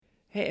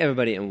Hey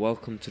everybody, and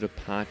welcome to the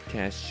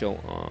podcast show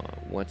on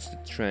What's the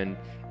Trend.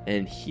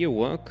 And here,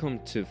 welcome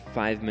to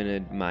 5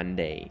 Minute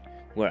Monday,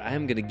 where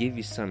I'm gonna give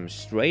you some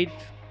straight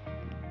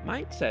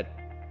mindset,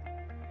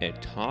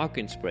 talk,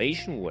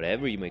 inspiration,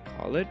 whatever you may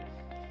call it.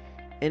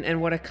 And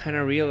what I kind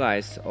of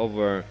realized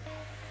over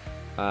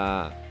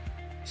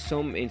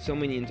so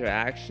many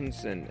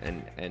interactions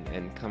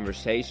and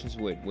conversations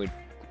with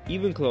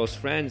even close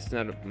friends,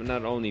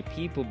 not only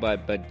people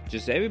but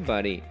just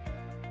everybody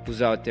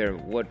who's out there,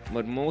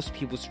 what most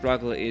people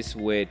struggle is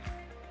with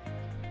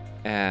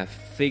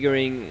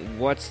figuring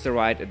what's the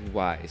right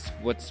advice,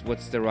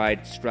 what's the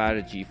right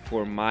strategy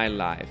for my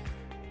life.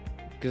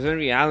 Because in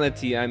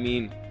reality, I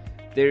mean,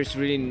 there's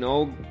really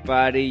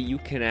nobody you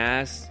can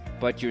ask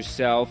but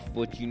yourself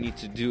what you need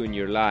to do in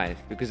your life,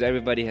 because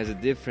everybody has a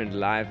different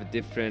life, a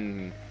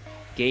different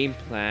game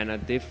plan, a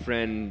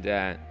different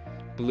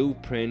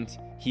blueprint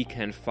he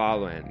can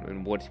follow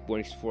and what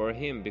works for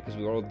him, because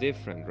we're all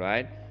different,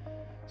 right?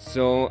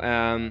 So,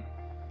 I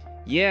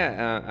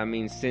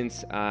mean,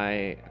 since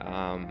I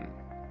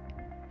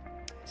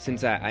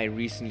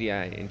recently,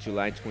 in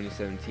July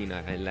 2017,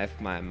 I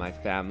left my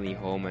family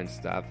home and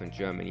stuff in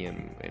Germany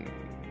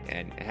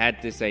and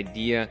had this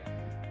idea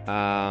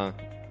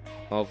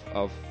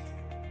of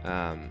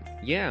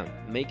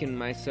making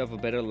myself a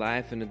better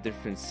life in a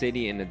different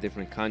city, in a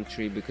different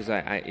country, because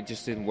it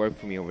just didn't work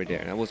for me over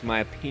there. That was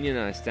my opinion,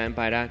 and I stand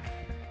by that.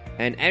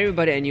 And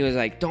everybody I knew was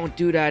like, don't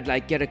do that,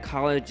 like, get a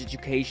college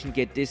education,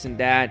 get this and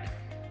that.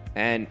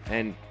 And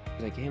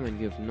like, hey man,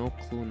 you have no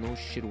clue, no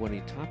shit, what are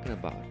you talking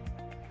about?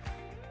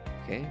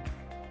 Okay?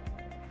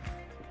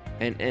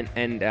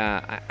 And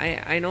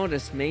I know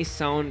this may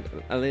sound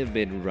a little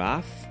bit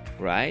rough,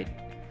 right?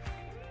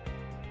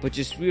 But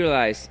just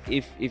realize,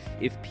 if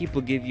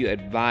people give you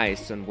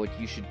advice on what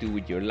you should do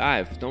with your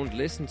life, don't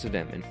listen to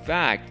them. In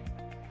fact,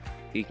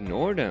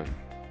 ignore them.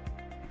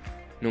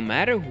 No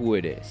matter who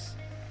it is.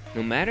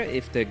 No matter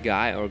if the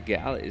guy or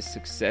gal is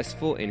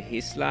successful in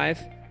his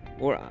life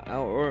or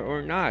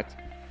not.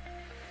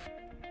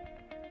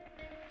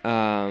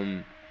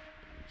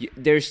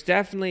 There's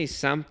definitely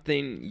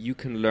something you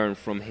can learn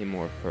from him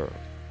or her.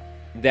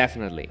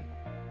 Definitely.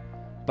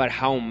 But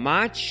how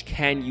much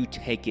can you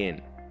take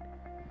in?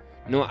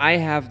 No, I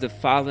have the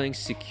following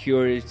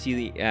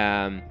security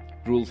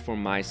rule for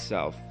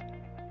myself.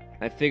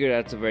 I figure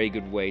that's a very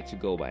good way to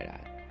go by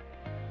that.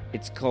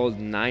 It's called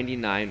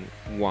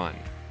 99-1.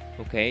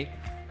 Okay?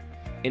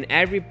 In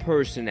every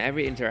person,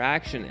 every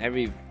interaction,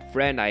 every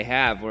friend I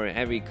have, or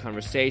every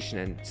conversation,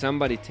 and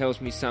somebody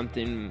tells me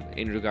something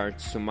in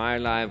regards to my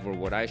life or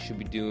what I should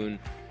be doing,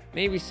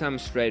 maybe some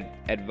straight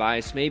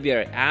advice, maybe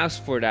I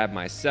ask for that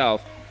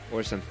myself,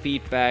 or some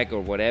feedback or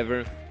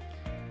whatever,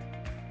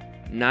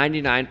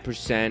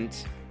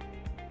 99%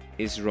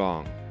 is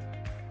wrong.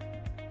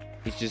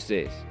 It just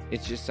is.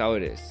 It's just how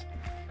it is.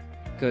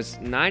 Because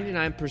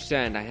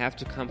 99% I have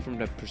to come from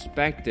the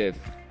perspective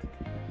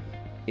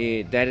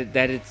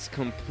that it's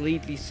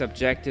completely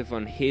subjective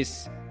on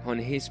his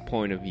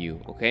point of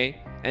view, okay?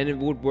 And it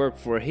would work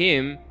for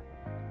him,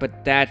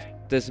 but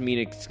that doesn't mean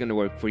it's gonna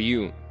work for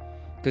you.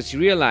 Because you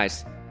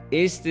realize,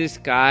 is this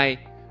guy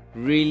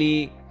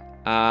really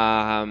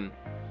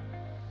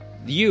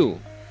you?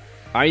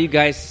 Are you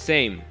guys the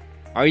same?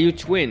 Are you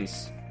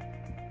twins?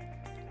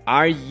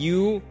 Are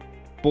you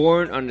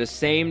born on the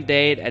same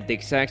date at the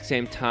exact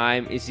same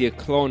time? Is he a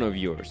clone of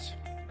yours?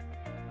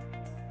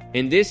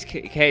 In this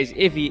case,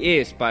 if he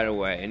is, by the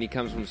way, and he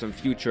comes from some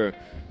future,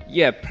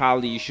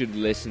 probably you should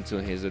listen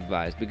to his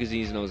advice, because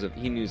he knows of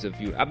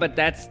you. But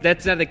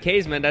that's not the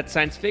case, man. That's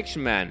science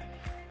fiction, man.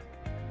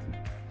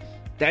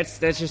 That's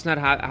just not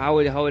how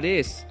it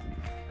is.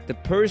 The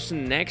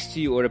person next to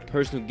you, or the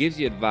person who gives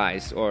you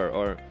advice,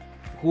 or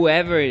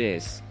whoever it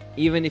is,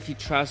 even if you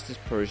trust this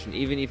person,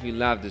 even if you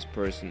love this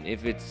person,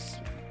 if it's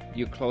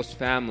your close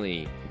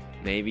family,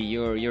 maybe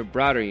your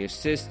brother, your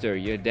sister,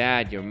 your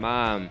dad, your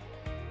mom,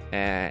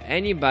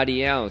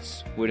 anybody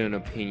else with an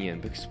opinion,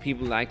 because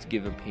people like to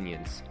give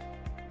opinions,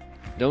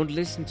 don't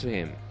listen to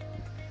him.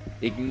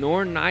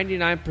 Ignore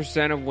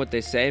 99% of what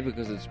they say,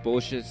 because it's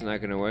bullshit. It's not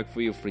going to work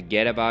for you.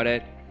 Forget about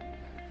it.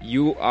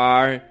 You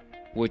are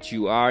what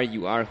you are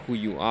who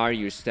you are.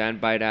 You stand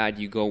by that.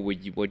 You go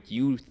with what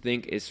you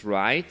think is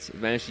right.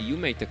 Eventually you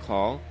make the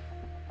call.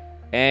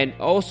 And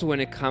also, when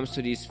it comes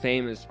to these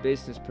famous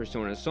business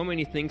personas, so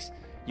many things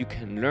you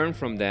can learn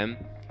from them,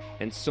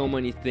 and so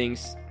many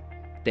things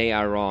they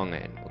are wrong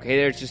in, okay?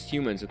 They're just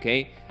humans,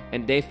 okay?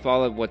 And they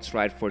follow what's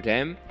right for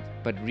them,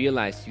 but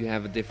realize you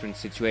have a different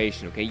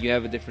situation, okay? You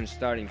have a different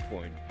starting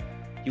point.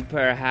 You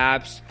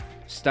perhaps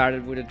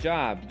started with a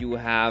job. You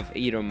have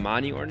either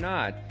money or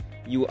not.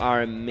 You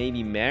are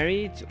maybe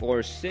married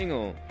or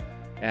single.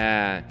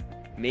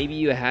 Maybe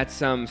you had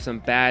some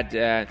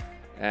bad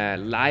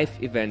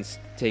life events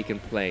taken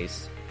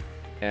place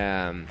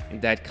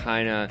that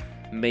kind of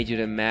made you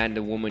the man,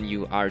 the woman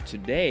you are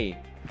today.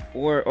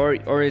 Or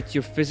it's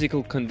your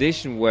physical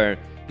condition where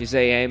you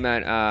say, hey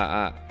man,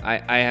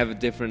 I have a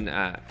different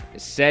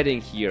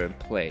setting here in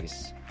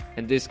place,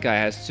 and this guy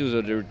has too,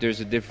 so there's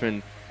a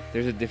different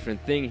there's a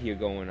different thing here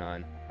going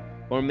on.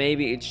 Or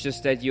maybe it's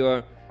just that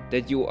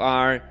you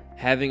are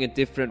having a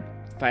different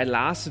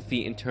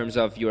philosophy in terms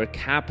of you're a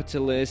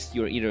capitalist,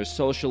 you're either a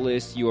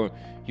socialist, you're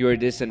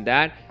this and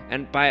that.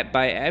 And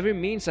by every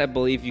means, I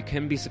believe you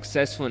can be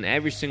successful in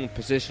every single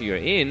position you're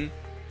in,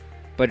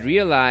 but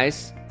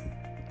realize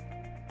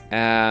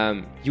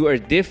you are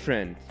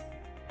different.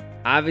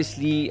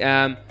 Obviously,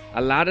 a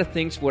lot of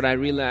things what I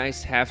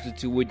realize have to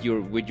do with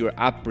your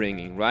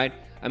upbringing, right?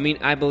 I mean,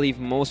 I believe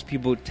most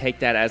people take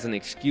that as an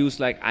excuse,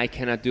 like I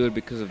cannot do it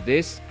because of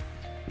this.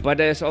 But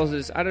there's also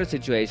this other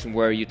situation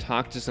where you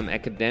talk to some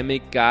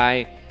academic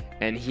guy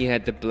and he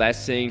had the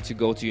blessing to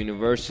go to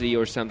university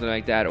or something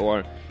like that,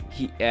 or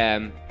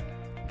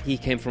he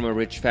came from a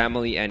rich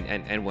family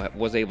and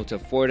was able to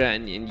afford it,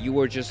 and you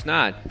were just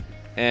not.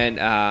 And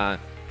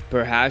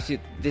perhaps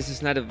this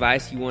is not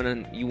advice you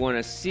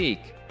wanna seek.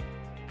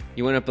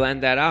 You wanna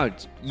blend that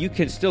out. You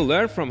can still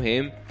learn from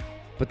him,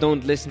 but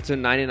don't listen to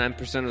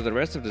 99% of the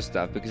rest of the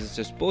stuff because it's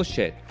just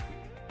bullshit.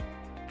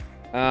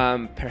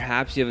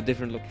 Perhaps you have a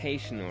different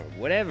location or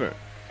whatever.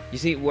 You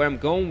see, where I'm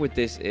going with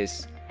this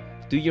is,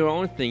 do your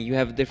own thing. You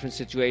have a different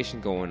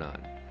situation going on.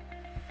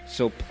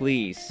 So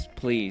please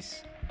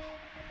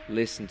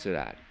listen to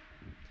that.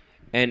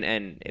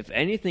 And if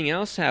anything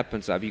else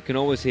happens up, you can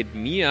always hit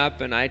me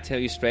up, and I tell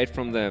you straight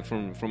from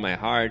my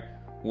heart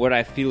what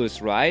I feel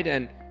is right.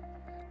 And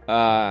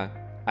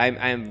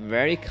I'm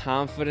very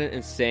confident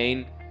in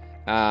saying,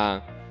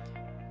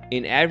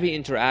 in every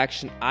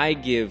interaction I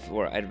give,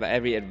 or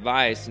every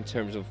advice in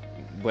terms of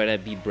whether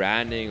it be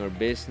branding or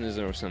business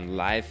or some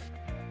life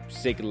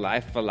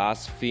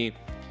philosophy,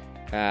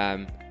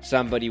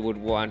 somebody would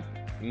want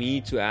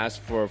me to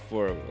ask for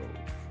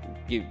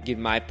get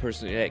my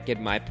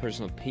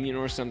personal opinion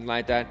or something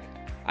like that.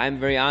 I'm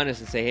very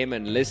honest and say, hey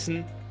man,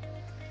 listen,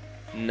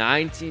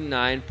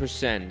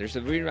 99%, there's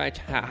a very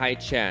high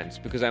chance,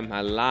 because I'm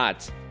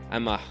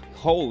a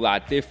whole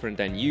lot different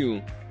than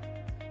you,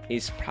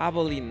 is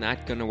probably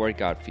not gonna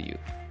work out for you.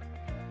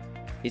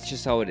 It's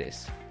just how it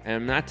is. And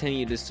I'm not telling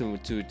you this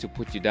to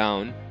put you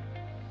down,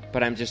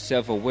 but I'm just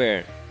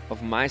self-aware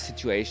of my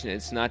situation.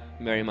 It's not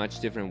very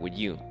much different with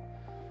you.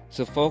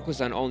 So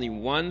focus on only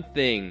one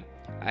thing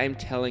I'm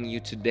telling you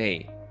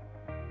today,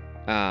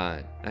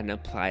 and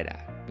apply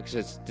that, because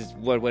it's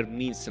what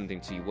means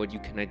something to you, what you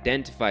can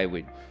identify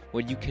with,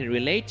 what you can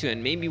relate to,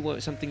 and maybe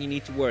something you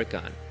need to work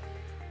on.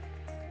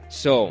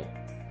 So,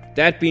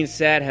 that being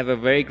said, have a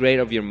very great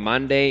of your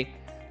Monday,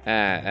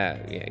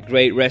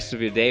 great rest of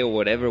your day, or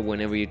whatever,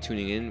 whenever you're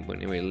tuning in,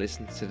 whenever you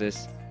listen to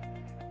this.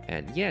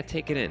 And yeah,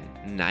 take it in.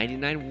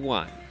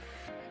 99.1.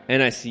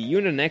 And I see you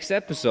in the next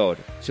episode.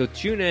 So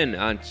tune in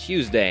on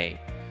Tuesday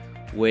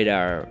with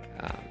our,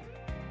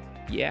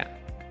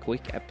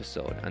 quick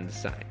episode on the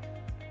side.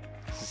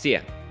 So see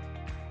ya.